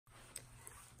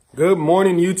Good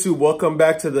morning, YouTube. Welcome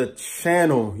back to the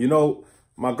channel. You know,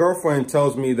 my girlfriend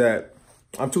tells me that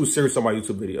I'm too serious on my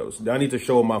YouTube videos, that I need to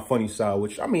show my funny side,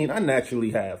 which, I mean, I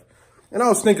naturally have. And I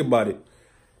was thinking about it.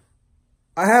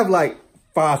 I have like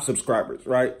 5 subscribers,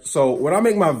 right? So when I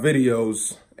make my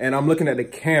videos and I'm looking at the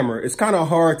camera, it's kind of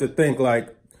hard to think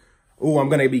like, oh, I'm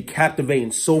going to be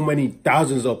captivating so many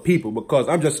thousands of people because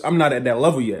I'm not at that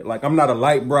level yet. Like, I'm not a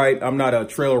Light Bright. I'm not a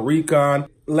Trail Recon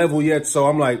level yet. So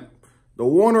I'm like, the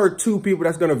 1 or 2 people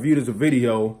that's going to view this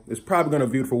video is probably going to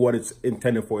view it for what it's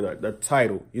intended for, the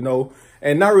title, you know,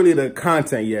 and not really the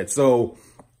content yet. So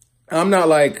I'm not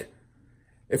like,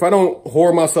 if I don't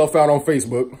whore myself out on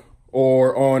Facebook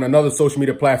or on another social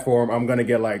media platform, I'm going to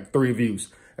get like 3 views.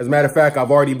 As a matter of fact,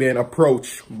 I've already been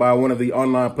approached by one of the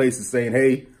online places saying,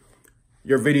 hey,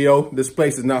 your video, this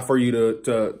place is not for you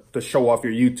to show off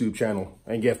your YouTube channel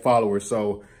and get followers.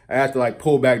 So I have to like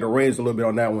pull back the reins a little bit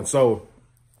on that one. So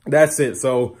that's it.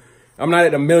 So I'm not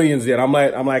at the millions yet. I'm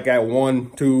like at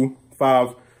 1, 2,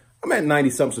 5. I'm at 90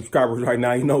 some subscribers right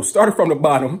now. You know, started from the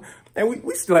bottom, and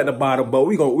we still at the bottom, but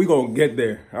we gonna get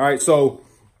there. All right. So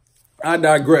I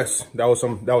digress. That was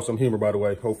some humor, by the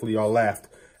way. Hopefully y'all laughed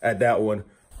at that one.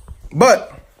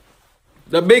 But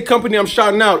the big company I'm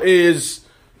shouting out is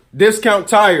Discount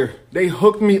Tire. They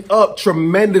hooked me up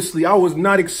tremendously. I was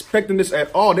not expecting this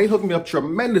at all. They hooked me up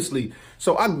tremendously.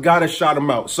 So I gotta shout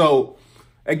them out. So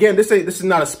again, this is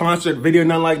not a sponsored video,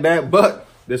 nothing like that, but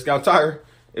Discount Tire,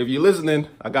 if you're listening,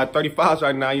 I got 35s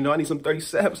right now. You know, I need some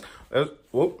 37s.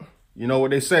 Well, you know what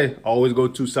they say, always go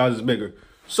 2 sizes bigger.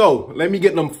 So let me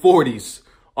get them 40s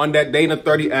on that Dana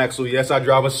 30 axle. Yes, I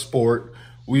drive a Sport.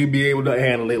 We be able to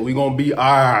handle it. We gonna be all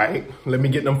right. Let me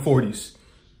get them 40s.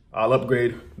 I'll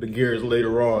upgrade the gears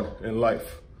later on in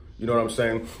life. You know what I'm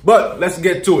saying? But let's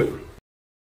get to it.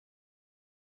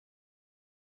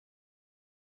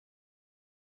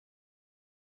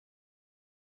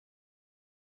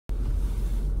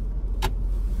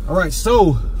 All right,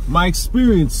 so my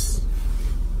experience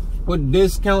with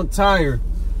Discount Tire.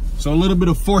 So a little bit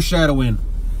of foreshadowing.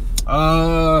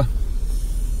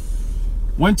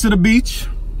 Went to the beach,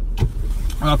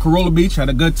 Corolla Beach, had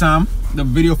a good time. The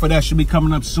video for that should be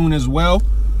coming up soon as well.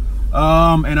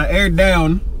 And I aired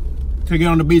down to get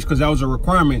on the beach because that was a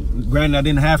requirement. Granted, I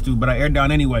didn't have to, but I aired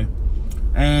down anyway.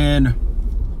 And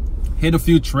hit a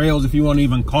few trails, if you want to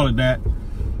even call it that.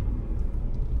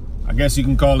 I guess you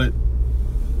can call it,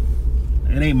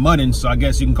 it ain't mudding, so I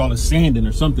guess you can call it sanding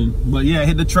or something. But yeah,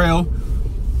 hit the trail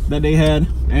that they had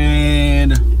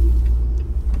and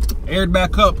aired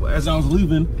back up as I was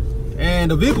leaving.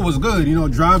 And the vehicle was good, you know,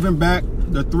 driving back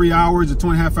the 3 hours, the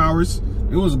 2.5 hours,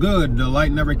 it was good. The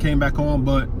light never came back on,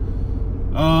 but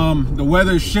the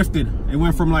weather shifted. It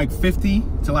went from like 50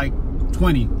 to like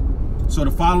 20. So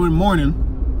the following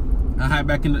morning, I hopped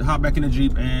back in the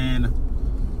Jeep, and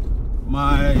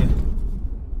my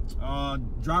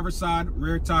driver's side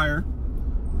rear tire,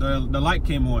 the light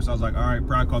came on. So I was like, all right,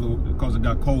 probably because it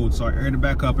got cold. So I aired it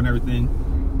back up and everything.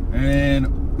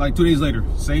 And like 2 days later,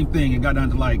 same thing. It got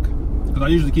down to like, because I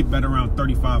usually keep it at around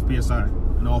 35 PSI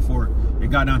and all for it.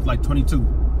 It got down to like 22.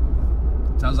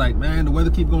 So I was like, man, the weather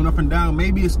keep going up and down.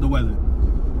 Maybe it's the weather.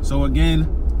 So again,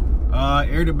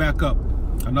 aired it back up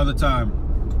another time.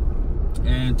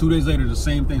 And 2 days later, the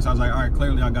same thing. So I was like, all right,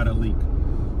 clearly I got a leak.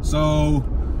 So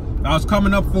I was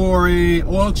coming up for a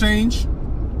oil change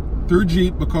through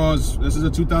Jeep because this is a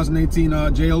 2018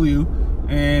 JLU.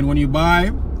 And when you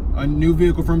buy a new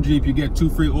vehicle from Jeep, you get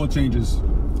 2 free oil changes,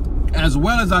 as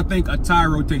well as I think a tire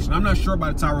rotation. I'm not sure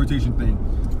about the tire rotation thing,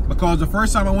 because the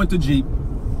first time I went to Jeep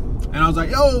and I was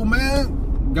like, yo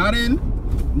man, got in,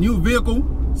 new vehicle,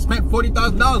 spent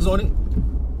 $40,000 on it,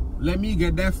 let me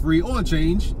get that free oil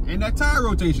change and that tire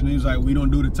rotation. And he was like, we don't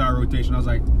do the tire rotation. I was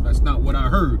like, that's not what I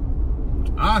heard.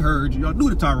 I heard y'all do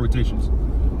the tire rotations.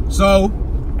 So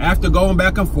after going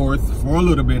back and forth for a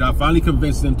little bit, I finally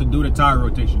convinced them to do the tire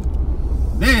rotation.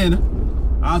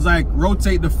 Then I was like,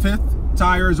 rotate the 5th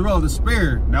tire as well, the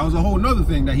spare. That was a whole nother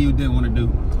thing that he didn't want to do.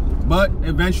 But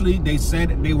eventually they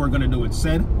said they were going to do it.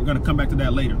 We're going to come back to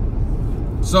that later.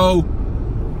 So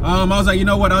I was like, you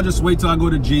know what? I'll just wait till I go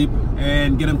to Jeep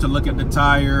and get him to look at the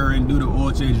tire and do the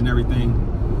oil change and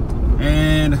everything.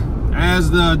 And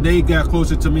as the day got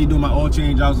closer to me doing my oil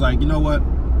change, I was like, you know what?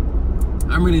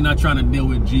 I'm really not trying to deal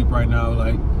with Jeep right now.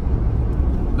 Like,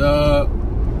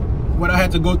 what I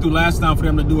had to go through last time for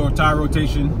them to do a tire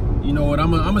rotation, you know what,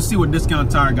 I'm gonna see what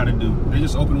Discount Tire got to do. They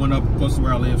just opened one up close to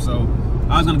where I live, so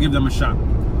I was gonna give them a shot.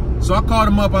 So I called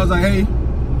them up. I was like, hey,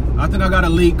 I think I got a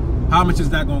leak. How much is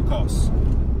that gonna cost?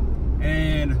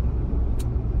 And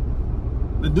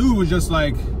the dude was just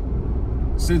like,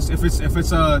 since if it's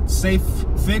a safe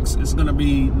fix, it's gonna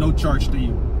be no charge to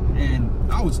you. And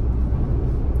I was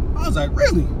like,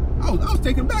 really? I was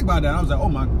taken back by that. I was like, oh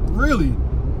my, really?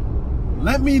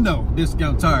 Let me know,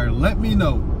 Discount Tire. Let me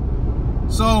know.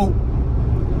 So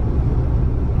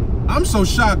I'm so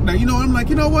shocked that, I'm like,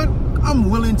 you know what? I'm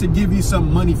willing to give you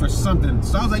some money for something.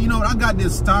 So I was like, you know what? I got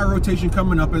this tire rotation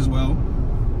coming up as well.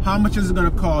 How much is it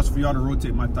gonna cost for y'all to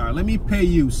rotate my tire? Let me pay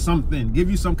you something, give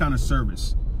you some kind of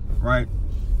service, right?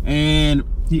 And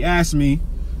he asked me,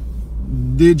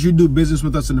 did you do business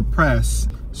with us in the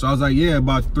past? So I was like, yeah,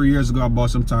 about 3 years ago, I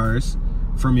bought some tires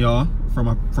from y'all, from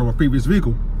a previous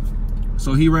vehicle.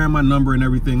 So he ran my number and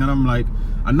everything. And I'm like,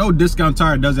 I know Discount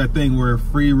Tire does that thing where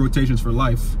free rotations for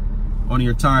life on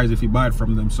your tires if you buy it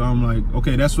from them. So I'm like,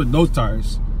 okay, that's with those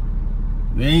tires.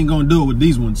 They ain't gonna do it with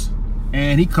these ones.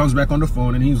 And he comes back on the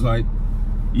phone and he's like,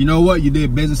 you know what? You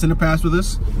did business in the past with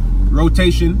us.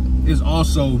 Rotation is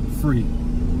also free.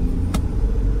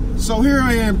 So here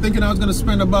I am thinking I was gonna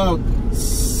spend about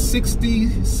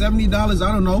 $60, $70,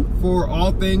 I don't know, for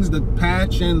all things, the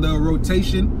patch and the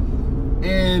rotation.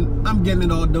 And I'm getting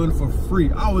it all done for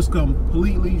free. I was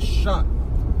completely shocked.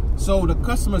 So the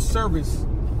customer service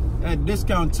at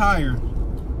Discount Tire,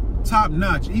 top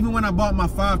notch. Even when I bought my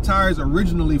 5 tires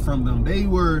originally from them,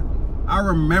 I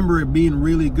remember it being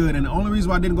really good. And the only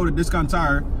reason why I didn't go to Discount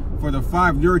Tire for the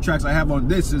 5 Duratracks I have on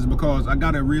this is because I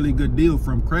got a really good deal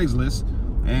from Craigslist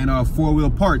and 4-wheel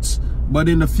parts. But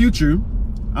in the future,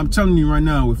 I'm telling you right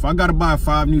now, if I gotta buy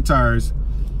 5 new tires,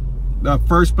 the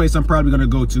first place I'm probably gonna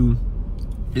go to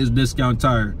is Discount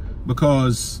Tire,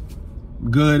 because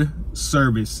good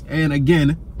service. And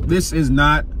again, this is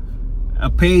not a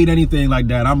paid anything like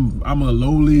that. I'm a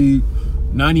lowly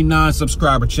 99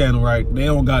 subscriber channel, right? They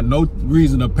don't got no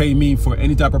reason to pay me for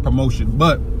any type of promotion,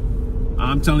 but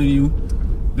I'm telling you,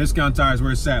 Discount Tire is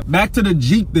where it's at. Back to the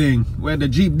Jeep thing, we're at the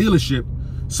Jeep dealership.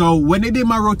 So when they did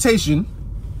my rotation,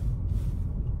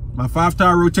 my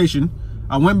 5-tire rotation,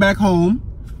 I went back home,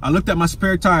 I looked at my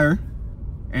spare tire,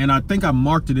 and I think I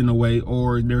marked it in a way,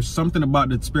 or there's something about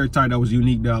the spare tire that was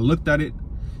unique that I looked at it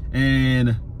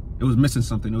and it was missing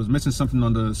something. It was missing something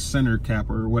on the center cap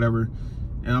or whatever.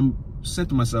 And I'm said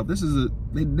to myself, they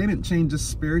didn't change the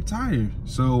spare tire.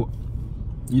 So,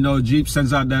 Jeep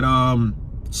sends out that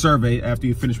survey after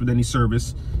you finish with any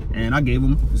service, and I gave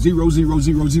them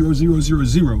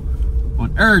 0.0000000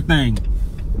 on everything.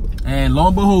 And lo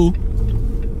and behold,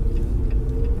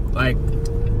 like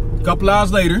a couple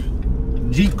hours later,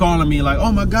 Jeep calling me like,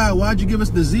 oh my God, why'd you give us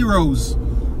the zeros?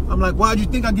 I'm like, why'd you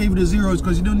think I gave you the zeros?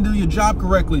 Because you didn't do your job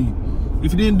correctly.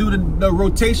 If you didn't do the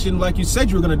rotation like you said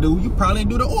you were gonna do, you probably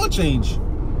didn't do the oil change.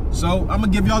 So I'm gonna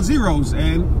give y'all zeros.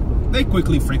 And they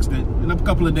quickly fixed it. In a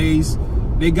couple of days,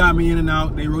 they got me in and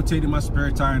out. They rotated my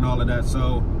spare tire and all of that.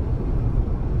 So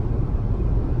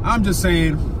I'm just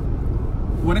saying,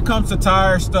 when it comes to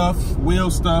tire stuff, wheel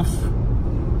stuff,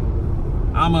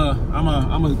 I'm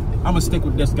a stick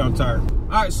with Discount Tire. All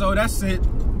right, so that's it.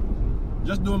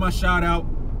 Just doing my shout out.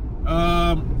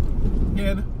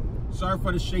 Again, sorry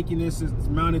for the shakiness. It's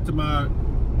mounted to my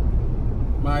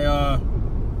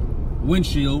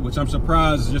windshield, which I'm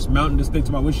surprised just mounting this thing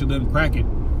to my windshield didn't crack it.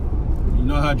 You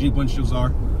know how Jeep windshields are.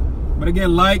 But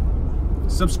again, like,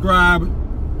 subscribe,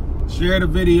 share the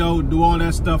video, do all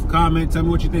that stuff, comment, tell me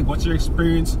what you think. What's your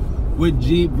experience with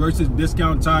Jeep versus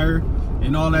Discount Tire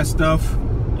and all that stuff.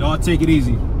 Y'all take it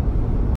easy.